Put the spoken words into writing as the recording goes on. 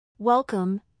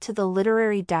Welcome to the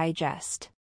Literary Digest.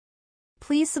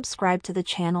 Please subscribe to the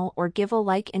channel or give a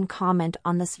like and comment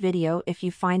on this video if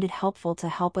you find it helpful to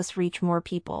help us reach more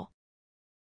people.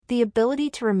 The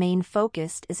ability to remain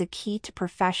focused is a key to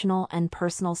professional and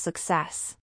personal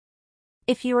success.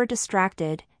 If you are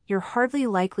distracted, you're hardly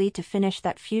likely to finish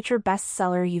that future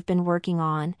bestseller you've been working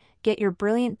on, get your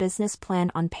brilliant business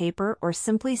plan on paper, or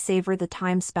simply savor the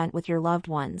time spent with your loved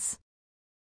ones.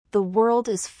 The world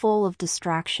is full of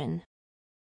distraction.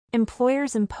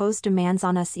 Employers impose demands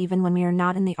on us even when we are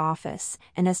not in the office,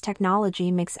 and as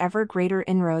technology makes ever greater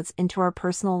inroads into our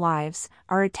personal lives,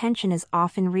 our attention is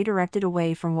often redirected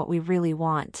away from what we really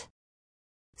want.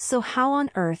 So how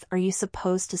on earth are you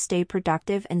supposed to stay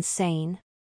productive and sane?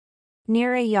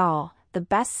 Nir Eyal, the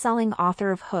best-selling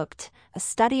author of Hooked, a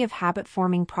study of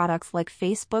habit-forming products like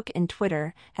Facebook and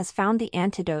Twitter, has found the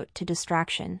antidote to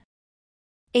distraction.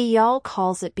 Eyal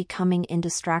calls it becoming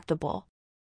indistractable.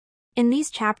 In these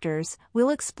chapters, we'll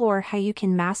explore how you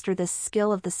can master this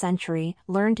skill of the century,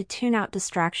 learn to tune out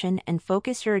distraction, and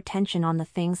focus your attention on the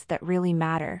things that really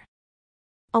matter.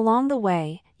 Along the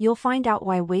way, you'll find out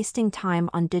why wasting time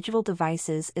on digital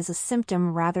devices is a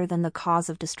symptom rather than the cause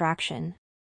of distraction.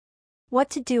 What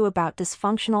to do about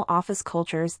dysfunctional office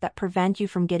cultures that prevent you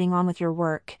from getting on with your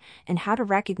work, and how to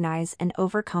recognize and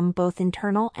overcome both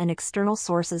internal and external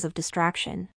sources of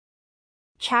distraction.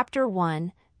 Chapter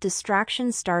 1: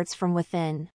 Distraction starts from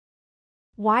within.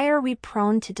 Why are we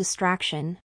prone to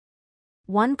distraction?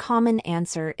 One common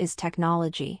answer is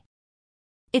technology.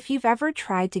 If you've ever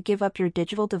tried to give up your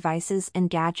digital devices and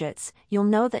gadgets, you'll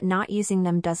know that not using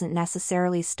them doesn't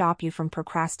necessarily stop you from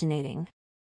procrastinating.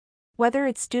 Whether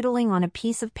it's doodling on a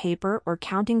piece of paper or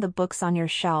counting the books on your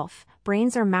shelf,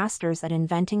 brains are masters at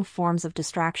inventing forms of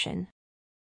distraction.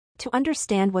 To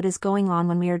understand what is going on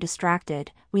when we are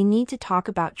distracted, we need to talk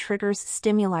about triggers,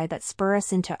 stimuli that spur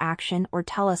us into action or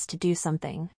tell us to do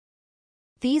something.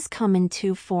 These come in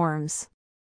two forms.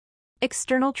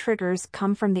 External triggers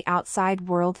come from the outside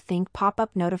world, think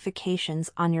pop-up notifications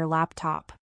on your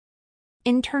laptop.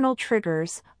 Internal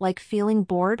triggers, like feeling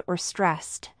bored or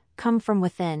stressed, come from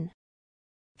within.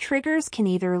 Triggers can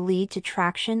either lead to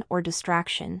traction or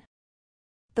distraction.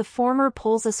 The former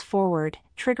pulls us forward,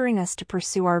 triggering us to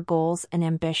pursue our goals and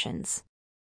ambitions.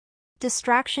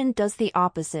 Distraction does the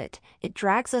opposite, it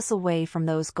drags us away from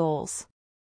those goals.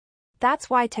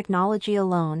 That's why technology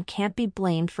alone can't be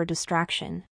blamed for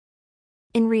distraction.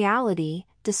 In reality,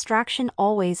 distraction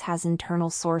always has internal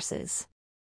sources.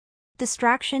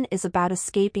 Distraction is about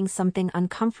escaping something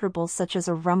uncomfortable, such as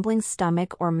a rumbling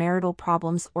stomach or marital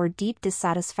problems or deep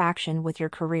dissatisfaction with your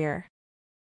career.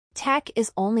 Tech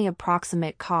is only a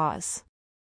proximate cause.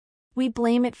 We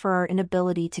blame it for our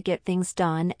inability to get things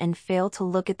done and fail to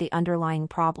look at the underlying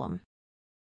problem.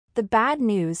 The bad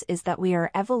news is that we are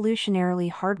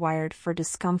evolutionarily hardwired for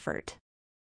discomfort.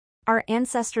 Our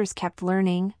ancestors kept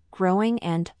learning, growing,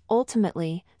 and,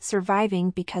 ultimately, surviving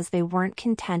because they weren't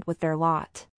content with their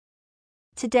lot.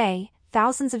 Today,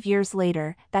 thousands of years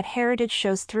later, that heritage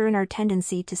shows through in our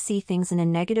tendency to see things in a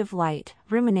negative light,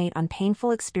 ruminate on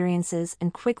painful experiences,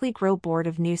 and quickly grow bored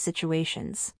of new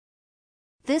situations.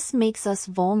 This makes us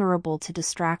vulnerable to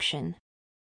distraction.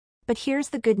 But here's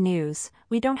the good news: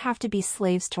 we don't have to be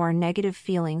slaves to our negative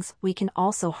feelings, we can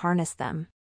also harness them.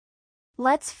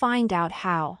 Let's find out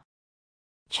how.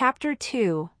 Chapter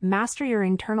 2: Master your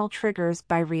internal triggers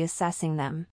by reassessing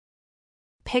them.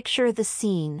 Picture the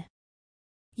scene.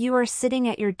 You are sitting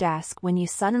at your desk when you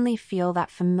suddenly feel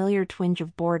that familiar twinge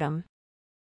of boredom.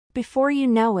 Before you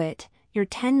know it, you're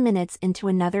 10 minutes into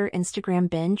another Instagram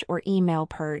binge or email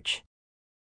purge.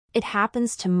 It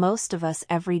happens to most of us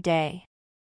every day.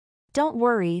 Don't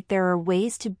worry, there are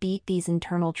ways to beat these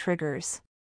internal triggers.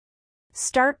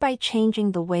 Start by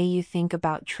changing the way you think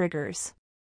about triggers.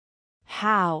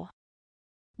 How?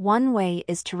 One way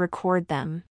is to record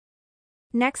them.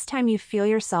 Next time you feel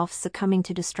yourself succumbing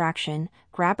to distraction,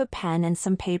 grab a pen and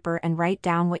some paper and write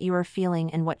down what you are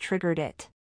feeling and what triggered it.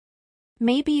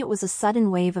 Maybe it was a sudden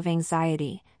wave of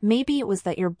anxiety, maybe it was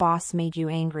that your boss made you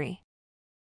angry.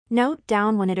 Note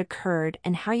down when it occurred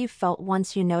and how you felt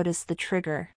once you noticed the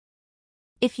trigger.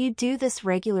 If you do this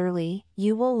regularly,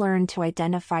 you will learn to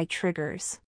identify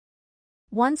triggers.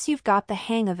 Once you've got the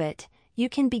hang of it, you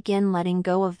can begin letting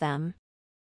go of them.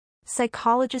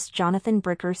 Psychologist Jonathan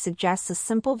Bricker suggests a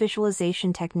simple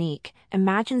visualization technique.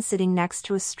 Imagine sitting next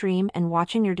to a stream and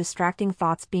watching your distracting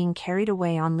thoughts being carried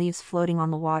away on leaves floating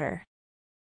on the water.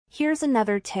 Here's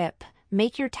another tip: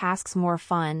 make your tasks more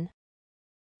fun.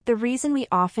 The reason we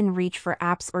often reach for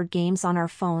apps or games on our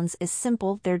phones is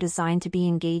simple: they're designed to be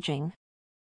engaging.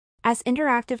 As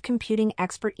interactive computing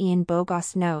expert Ian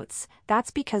Bogost notes,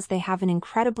 that's because they have an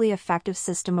incredibly effective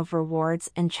system of rewards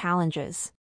and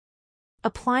challenges.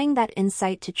 Applying that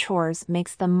insight to chores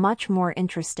makes them much more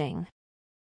interesting.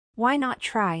 Why not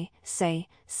try, say,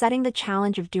 setting the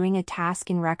challenge of doing a task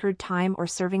in record time or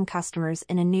serving customers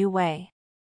in a new way?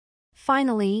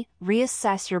 Finally,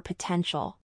 reassess your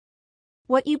potential.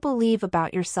 What you believe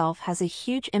about yourself has a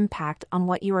huge impact on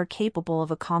what you are capable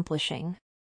of accomplishing.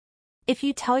 If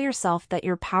you tell yourself that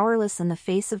you're powerless in the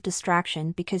face of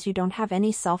distraction because you don't have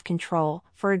any self-control,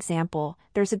 for example,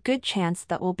 there's a good chance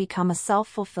that will become a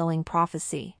self-fulfilling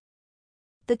prophecy.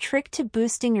 The trick to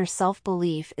boosting your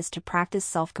self-belief is to practice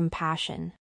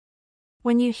self-compassion.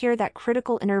 When you hear that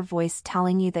critical inner voice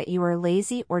telling you that you are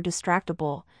lazy or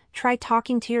distractible, try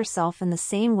talking to yourself in the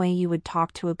same way you would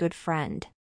talk to a good friend.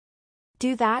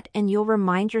 Do that and you'll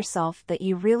remind yourself that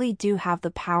you really do have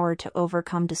the power to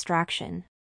overcome distraction.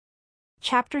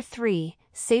 Chapter 3: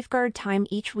 Safeguard time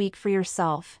each week for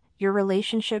yourself, your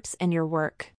relationships and your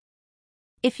work.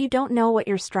 If you don't know what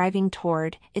you're striving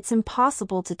toward, it's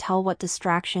impossible to tell what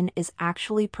distraction is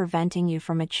actually preventing you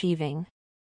from achieving.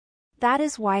 That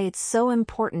is why it's so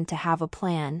important to have a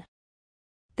plan.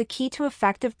 The key to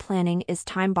effective planning is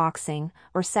time boxing,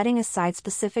 or setting aside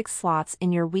specific slots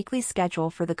in your weekly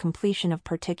schedule for the completion of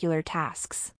particular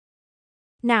tasks.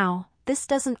 Now, this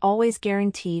doesn't always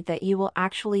guarantee that you will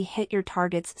actually hit your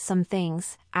targets. Some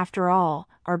things, after all,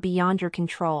 are beyond your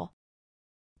control.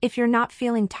 If you're not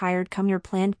feeling tired come your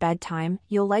planned bedtime,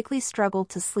 you'll likely struggle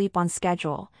to sleep on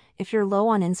schedule. If you're low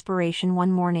on inspiration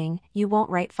one morning, you won't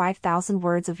write 5,000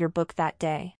 words of your book that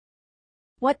day.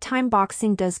 What time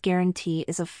boxing does guarantee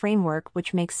is a framework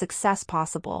which makes success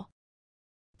possible.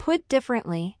 Put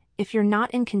differently, if you're not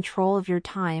in control of your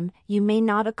time, you may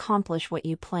not accomplish what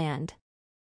you planned.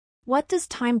 What does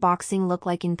time boxing look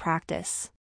like in practice?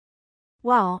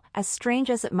 Well, as strange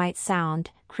as it might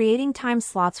sound, creating time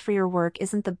slots for your work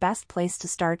isn't the best place to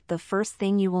start. The first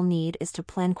thing you will need is to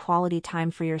plan quality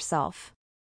time for yourself.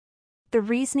 The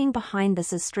reasoning behind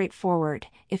this is straightforward.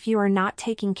 If you are not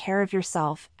taking care of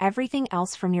yourself, everything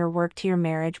else from your work to your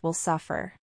marriage will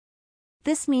suffer.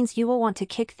 This means you will want to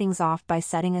kick things off by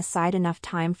setting aside enough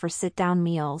time for sit-down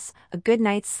meals, a good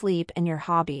night's sleep, and your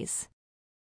hobbies.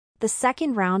 The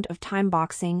second round of time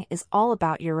boxing is all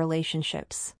about your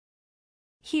relationships.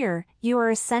 Here, you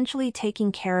are essentially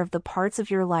taking care of the parts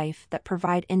of your life that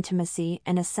provide intimacy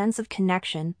and a sense of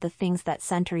connection, the things that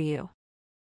center you.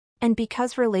 And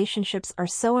because relationships are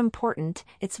so important,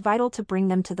 it's vital to bring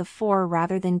them to the fore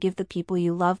rather than give the people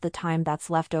you love the time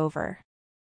that's left over.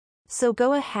 So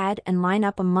go ahead and line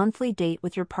up a monthly date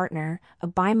with your partner, a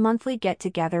bi-monthly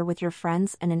get-together with your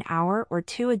friends, and an hour or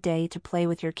two a day to play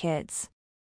with your kids.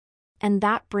 And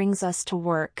that brings us to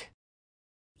work.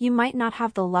 You might not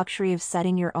have the luxury of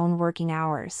setting your own working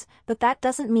hours, but that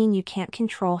doesn't mean you can't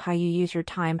control how you use your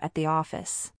time at the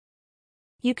office.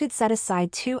 You could set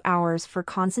aside 2 hours for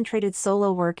concentrated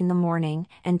solo work in the morning,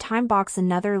 and time box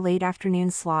another late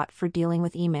afternoon slot for dealing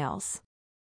with emails.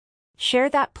 Share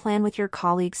that plan with your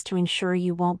colleagues to ensure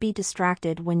you won't be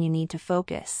distracted when you need to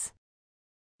focus.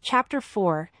 Chapter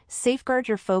 4: Safeguard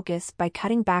your focus by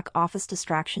cutting back office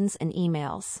distractions and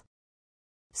emails.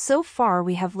 So far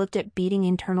we have looked at beating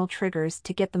internal triggers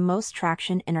to get the most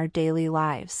traction in our daily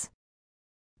lives.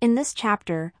 In this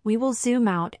chapter, we will zoom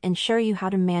out and show you how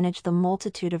to manage the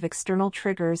multitude of external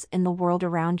triggers in the world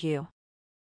around you.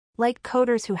 Like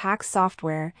coders who hack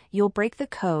software, you'll break the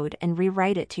code and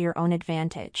rewrite it to your own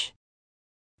advantage.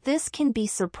 This can be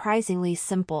surprisingly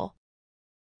simple.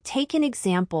 Take an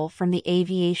example from the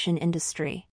aviation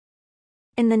industry.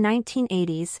 In the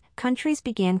 1980s, countries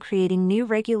began creating new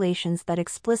regulations that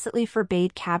explicitly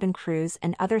forbade cabin crews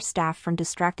and other staff from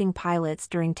distracting pilots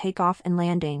during takeoff and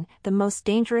landing, the most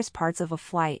dangerous parts of a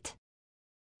flight.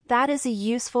 That is a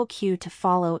useful cue to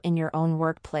follow in your own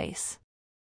workplace.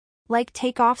 Like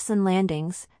takeoffs and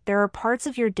landings, there are parts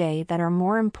of your day that are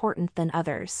more important than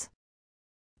others.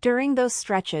 During those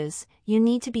stretches, you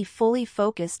need to be fully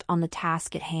focused on the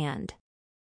task at hand.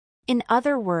 In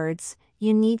other words,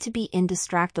 you need to be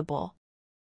indistractable.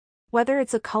 Whether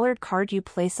it's a colored card you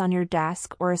place on your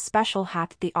desk or a special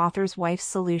hat, the author's wife's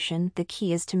solution, the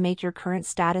key is to make your current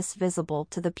status visible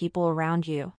to the people around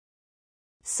you.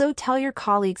 So tell your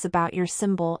colleagues about your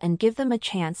symbol and give them a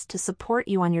chance to support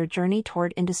you on your journey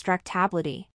toward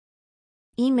indistractability.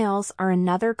 Emails are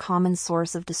another common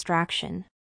source of distraction.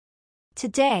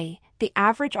 Today, the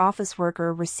average office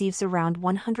worker receives around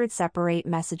 100 separate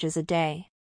messages a day.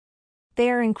 They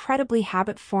are incredibly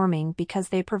habit-forming because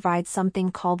they provide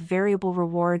something called variable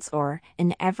rewards or,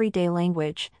 in everyday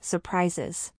language,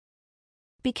 surprises.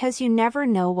 Because you never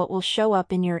know what will show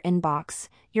up in your inbox,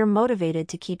 you're motivated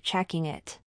to keep checking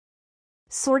it.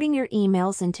 Sorting your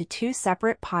emails into two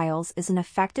separate piles is an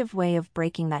effective way of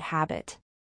breaking that habit.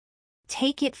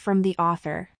 Take it from the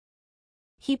author.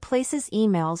 He places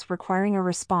emails requiring a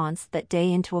response that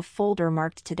day into a folder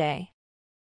marked Today.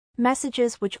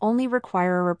 Messages which only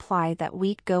require a reply that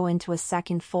week go into a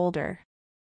second folder.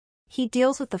 He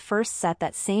deals with the first set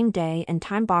that same day and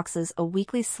time boxes a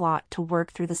weekly slot to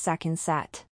work through the second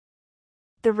set.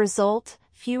 The result: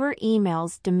 fewer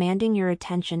emails demanding your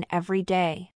attention every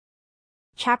day.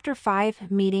 Chapter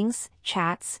 5: Meetings,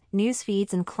 chats, news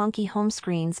feeds and clunky home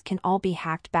screens can all be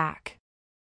hacked back.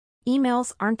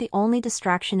 Emails aren't the only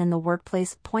distraction in the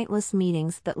workplace. Pointless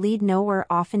meetings that lead nowhere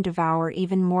often devour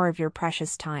even more of your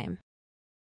precious time.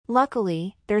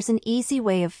 Luckily, there's an easy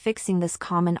way of fixing this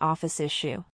common office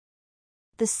issue.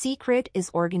 The secret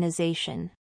is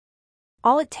organization.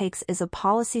 All it takes is a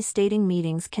policy stating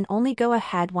meetings can only go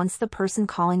ahead once the person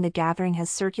calling the gathering has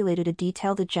circulated a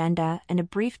detailed agenda and a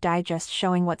brief digest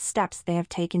showing what steps they have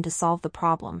taken to solve the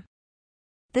problem.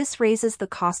 This raises the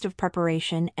cost of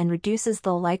preparation and reduces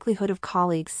the likelihood of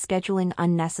colleagues scheduling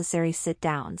unnecessary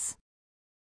sit-downs.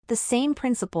 The same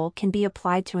principle can be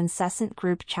applied to incessant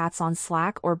group chats on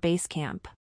Slack or Basecamp.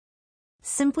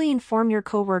 Simply inform your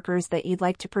coworkers that you'd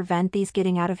like to prevent these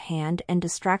getting out of hand and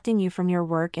distracting you from your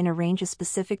work and arrange a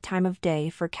specific time of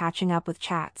day for catching up with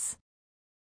chats.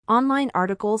 Online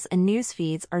articles and news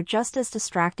feeds are just as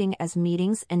distracting as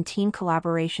meetings and team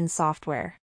collaboration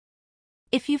software.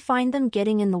 If you find them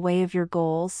getting in the way of your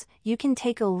goals, you can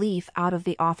take a leaf out of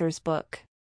the author's book.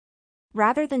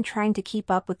 Rather than trying to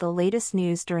keep up with the latest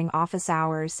news during office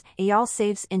hours, Eyal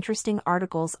saves interesting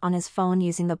articles on his phone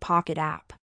using the Pocket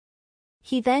app.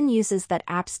 He then uses that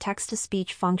app's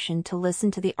text-to-speech function to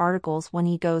listen to the articles when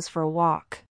he goes for a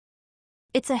walk.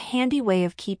 It's a handy way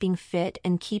of keeping fit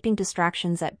and keeping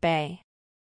distractions at bay.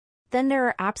 Then there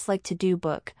are apps like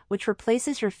Audiobook, which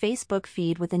replaces your Facebook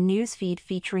feed with a news feed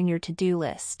featuring your to-do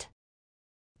list.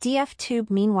 DFTube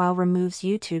meanwhile removes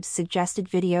YouTube's suggested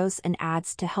videos and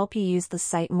ads to help you use the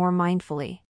site more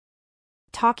mindfully.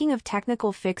 Talking of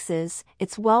technical fixes,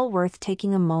 it's well worth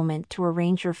taking a moment to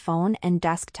arrange your phone and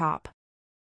desktop.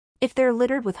 If they're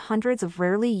littered with hundreds of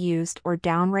rarely used or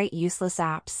downright useless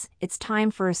apps, it's time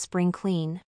for a spring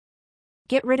clean.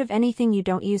 Get rid of anything you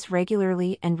don't use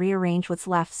regularly and rearrange what's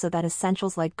left so that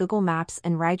essentials like Google Maps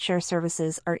and rideshare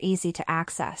services are easy to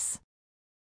access.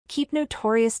 Keep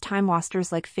notorious time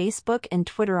wasters like Facebook and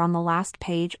Twitter on the last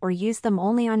page or use them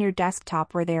only on your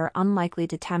desktop where they are unlikely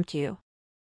to tempt you.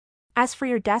 As for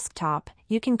your desktop,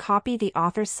 you can copy the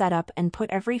author's setup and put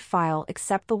every file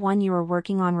except the one you are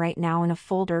working on right now in a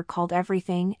folder called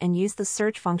Everything and use the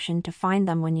search function to find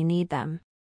them when you need them.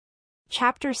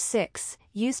 Chapter 6: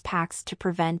 Use Packs to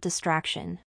Prevent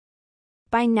Distraction.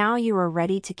 By now you are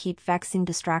ready to keep vexing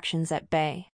distractions at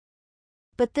bay.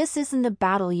 But this isn't a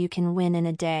battle you can win in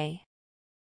a day.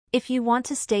 If you want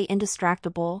to stay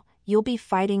indistractable, you'll be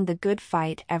fighting the good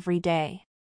fight every day.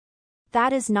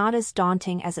 That is not as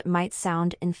daunting as it might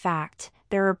sound. In fact,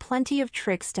 there are plenty of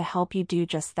tricks to help you do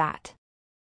just that.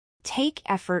 Take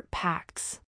effort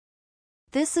packs.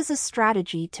 This is a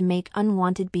strategy to make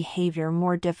unwanted behavior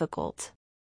more difficult.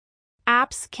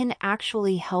 Apps can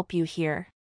actually help you here.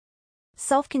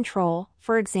 Self-control,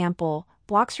 for example,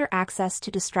 blocks your access to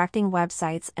distracting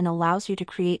websites and allows you to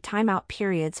create timeout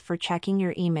periods for checking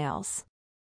your emails.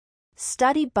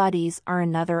 Study buddies are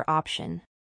another option.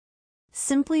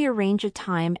 Simply arrange a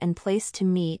time and place to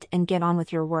meet and get on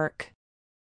with your work.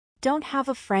 Don't have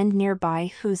a friend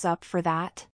nearby who's up for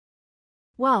that?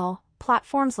 Well,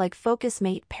 platforms like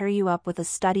FocusMate pair you up with a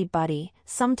study buddy,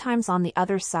 sometimes on the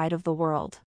other side of the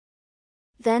world.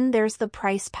 Then there's the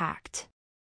price pact.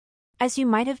 As you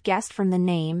might have guessed from the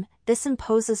name, this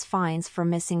imposes fines for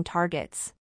missing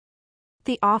targets.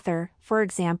 The author, for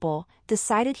example,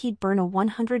 decided he'd burn a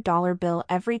 $100 bill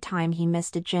every time he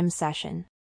missed a gym session.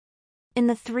 In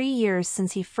the 3 years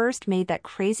since he first made that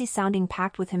crazy-sounding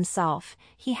pact with himself,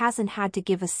 he hasn't had to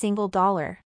give a single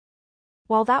dollar.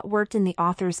 While that worked in the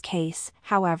author's case,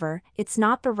 however, it's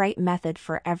not the right method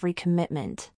for every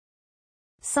commitment.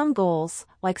 Some goals,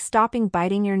 like stopping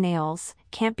biting your nails,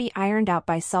 can't be ironed out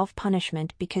by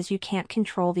self-punishment because you can't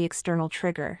control the external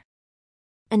trigger.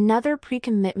 Another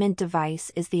pre-commitment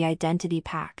device is the identity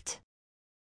pact.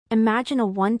 Imagine a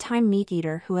one-time meat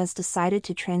eater who has decided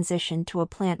to transition to a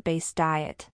plant-based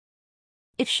diet.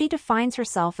 If she defines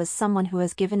herself as someone who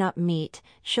has given up meat,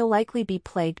 she'll likely be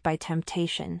plagued by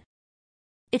temptation.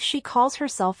 If she calls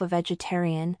herself a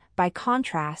vegetarian, by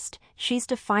contrast, she's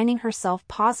defining herself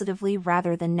positively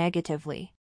rather than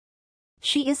negatively.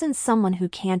 She isn't someone who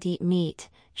can't eat meat,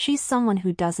 she's someone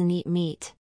who doesn't eat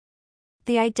meat.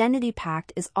 The identity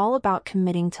pact is all about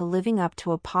committing to living up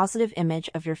to a positive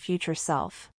image of your future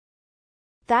self.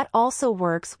 That also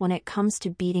works when it comes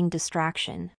to beating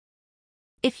distraction.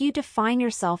 If you define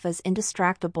yourself as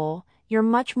indistractable, you're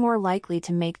much more likely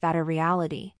to make that a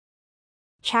reality.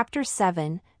 Chapter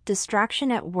 7: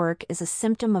 Distraction at Work is a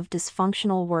Symptom of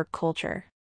Dysfunctional Work Culture.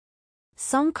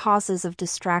 Some causes of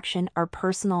distraction are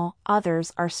personal,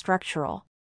 others are structural.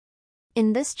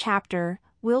 In this chapter,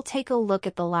 we'll take a look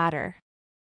at the latter.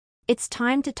 It's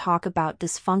time to talk about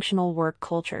dysfunctional work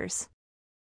cultures.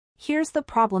 Here's the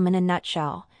problem in a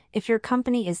nutshell: if your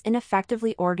company is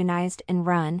ineffectively organized and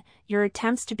run, your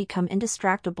attempts to become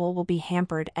indistractable will be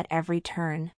hampered at every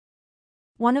turn.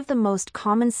 One of the most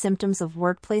common symptoms of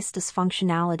workplace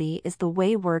dysfunctionality is the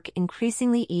way work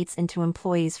increasingly eats into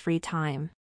employees' free time.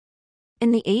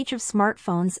 In the age of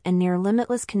smartphones and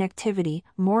near-limitless connectivity,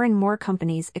 more and more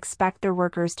companies expect their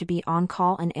workers to be on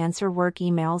call and answer work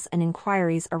emails and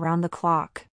inquiries around the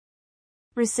clock.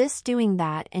 Resist doing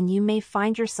that and you may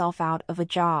find yourself out of a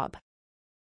job.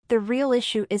 The real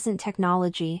issue isn't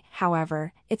technology,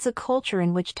 however, it's a culture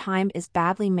in which time is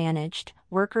badly managed,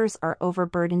 workers are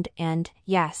overburdened and,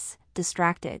 yes,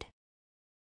 distracted.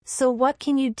 So what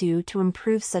can you do to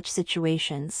improve such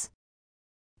situations?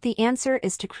 The answer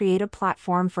is to create a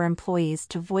platform for employees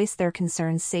to voice their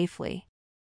concerns safely.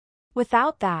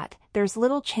 Without that, there's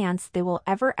little chance they will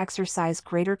ever exercise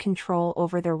greater control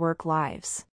over their work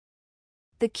lives.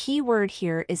 The key word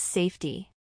here is safety.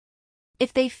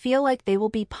 If they feel like they will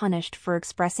be punished for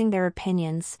expressing their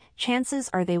opinions, chances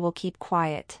are they will keep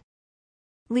quiet.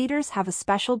 Leaders have a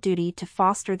special duty to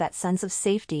foster that sense of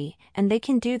safety, and they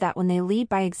can do that when they lead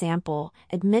by example,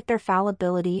 admit their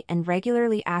fallibility, and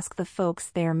regularly ask the folks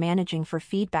they are managing for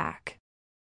feedback.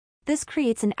 This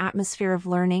creates an atmosphere of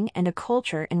learning and a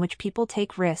culture in which people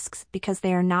take risks because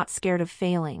they are not scared of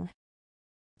failing.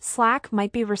 Slack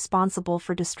might be responsible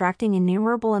for distracting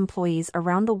innumerable employees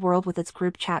around the world with its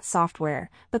group chat software,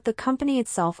 but the company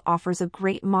itself offers a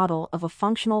great model of a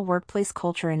functional workplace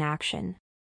culture in action.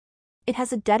 It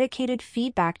has a dedicated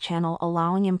feedback channel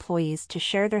allowing employees to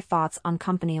share their thoughts on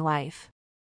company life.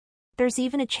 There's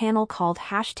even a channel called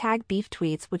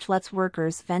 #BeefTweets which lets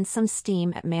workers vent some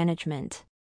steam at management.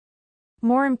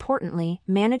 More importantly,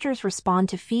 managers respond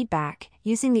to feedback,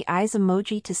 using the eyes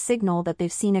emoji to signal that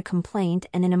they've seen a complaint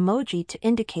and an emoji to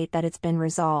indicate that it's been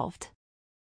resolved.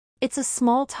 It's a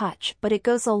small touch, but it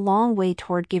goes a long way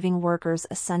toward giving workers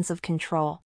a sense of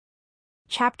control.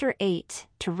 Chapter 8: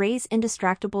 To raise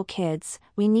indistractable kids,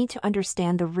 we need to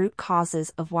understand the root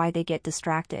causes of why they get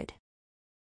distracted.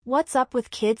 What's up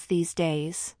with kids these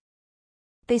days?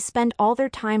 They spend all their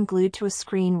time glued to a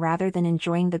screen rather than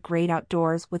enjoying the great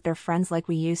outdoors with their friends like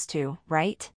we used to,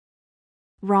 right?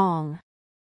 Wrong.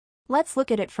 Let's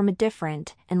look at it from a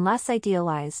different, and less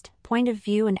idealized, point of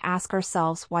view and ask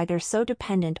ourselves why they're so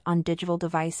dependent on digital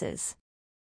devices.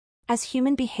 As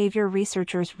human behavior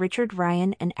researchers Richard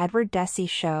Ryan and Edward Deci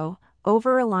show,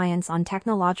 over-reliance on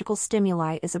technological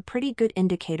stimuli is a pretty good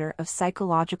indicator of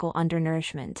psychological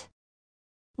undernourishment.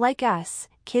 Like us,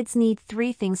 kids need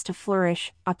 3 things to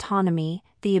flourish: autonomy,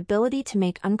 the ability to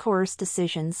make uncoerced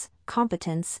decisions;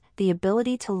 competence, the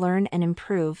ability to learn and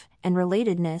improve; and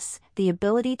relatedness, the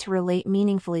ability to relate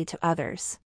meaningfully to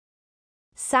others.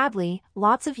 Sadly,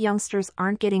 lots of youngsters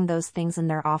aren't getting those things in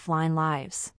their offline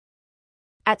lives.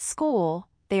 At school,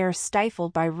 they are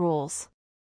stifled by rules.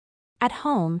 At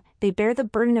home, they bear the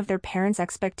burden of their parents'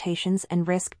 expectations and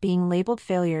risk being labeled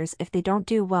failures if they don't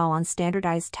do well on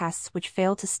standardized tests which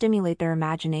fail to stimulate their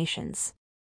imaginations.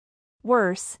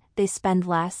 Worse, they spend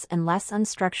less and less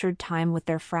unstructured time with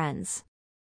their friends.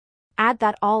 Add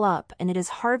that all up and it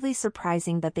is hardly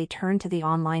surprising that they turn to the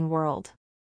online world.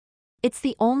 It's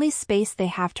the only space they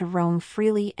have to roam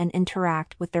freely and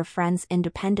interact with their friends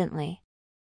independently.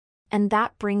 And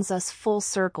that brings us full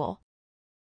circle.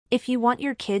 If you want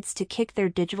your kids to kick their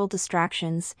digital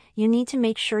distractions, you need to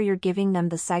make sure you're giving them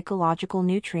the psychological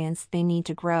nutrients they need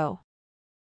to grow.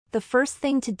 The first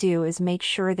thing to do is make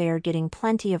sure they are getting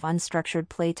plenty of unstructured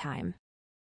playtime.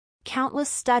 Countless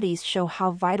studies show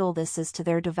how vital this is to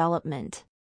their development.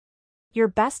 Your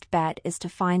best bet is to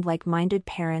find like-minded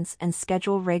parents and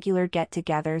schedule regular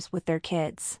get-togethers with their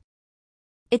kids.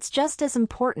 It's just as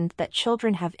important that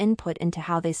children have input into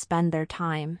how they spend their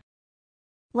time.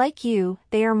 Like you,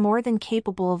 they are more than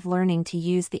capable of learning to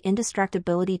use the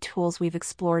indistractability tools we've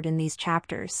explored in these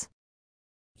chapters.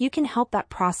 You can help that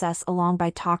process along by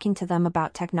talking to them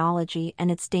about technology and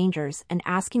its dangers and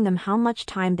asking them how much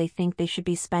time they think they should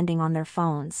be spending on their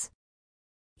phones.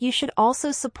 You should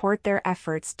also support their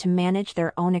efforts to manage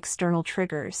their own external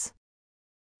triggers.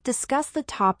 Discuss the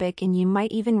topic, and you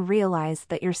might even realize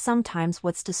that you're sometimes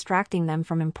what's distracting them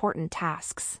from important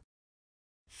tasks.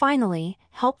 Finally,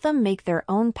 help them make their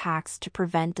own pacts to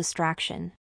prevent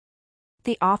distraction.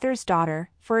 The author's daughter,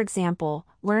 for example,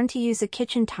 learned to use a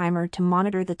kitchen timer to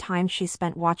monitor the time she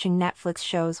spent watching Netflix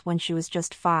shows when she was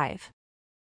just 5.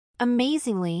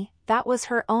 Amazingly, that was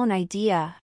her own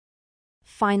idea.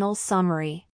 Final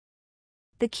summary.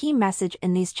 The key message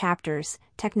in these chapters: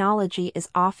 technology is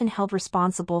often held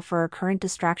responsible for our current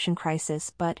distraction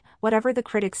crisis, but, whatever the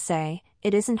critics say,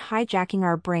 it isn't hijacking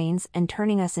our brains and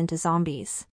turning us into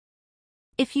zombies.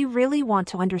 If you really want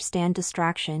to understand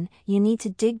distraction, you need to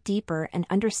dig deeper and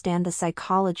understand the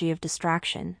psychology of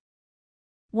distraction.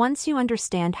 Once you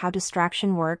understand how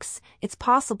distraction works, it's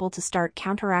possible to start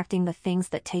counteracting the things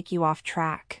that take you off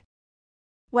track.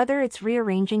 Whether it's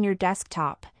rearranging your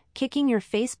desktop, kicking your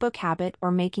Facebook habit,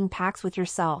 or making pacts with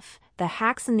yourself, the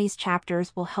hacks in these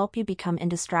chapters will help you become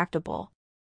indistractable.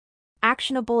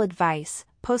 Actionable advice: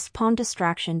 postpone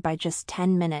distraction by just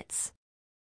 10 minutes.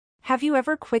 Have you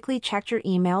ever quickly checked your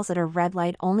emails at a red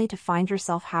light only to find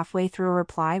yourself halfway through a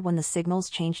reply when the signals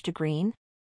change to green?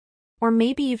 Or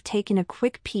maybe you've taken a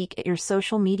quick peek at your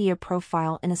social media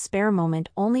profile in a spare moment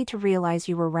only to realize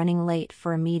you were running late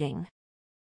for a meeting.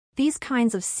 These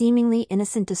kinds of seemingly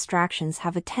innocent distractions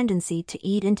have a tendency to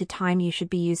eat into time you should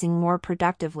be using more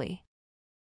productively.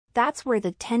 That's where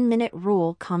the 10-minute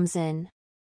rule comes in.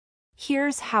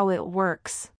 Here's how it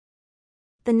works.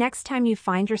 The next time you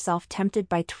find yourself tempted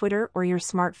by Twitter or your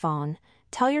smartphone,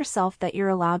 tell yourself that you're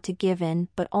allowed to give in,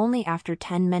 but only after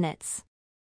 10 minutes.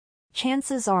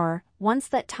 Chances are, once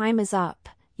that time is up,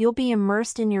 you'll be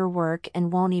immersed in your work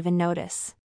and won't even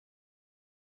notice.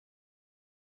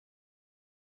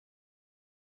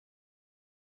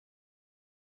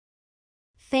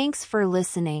 Thanks for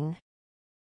listening.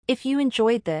 If you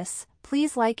enjoyed this,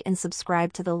 please like and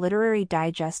subscribe to the Literary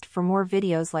Digest for more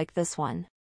videos like this one.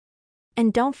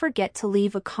 And don't forget to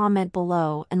leave a comment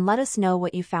below and let us know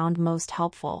what you found most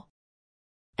helpful.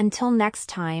 Until next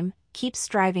time, keep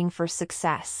striving for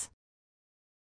success.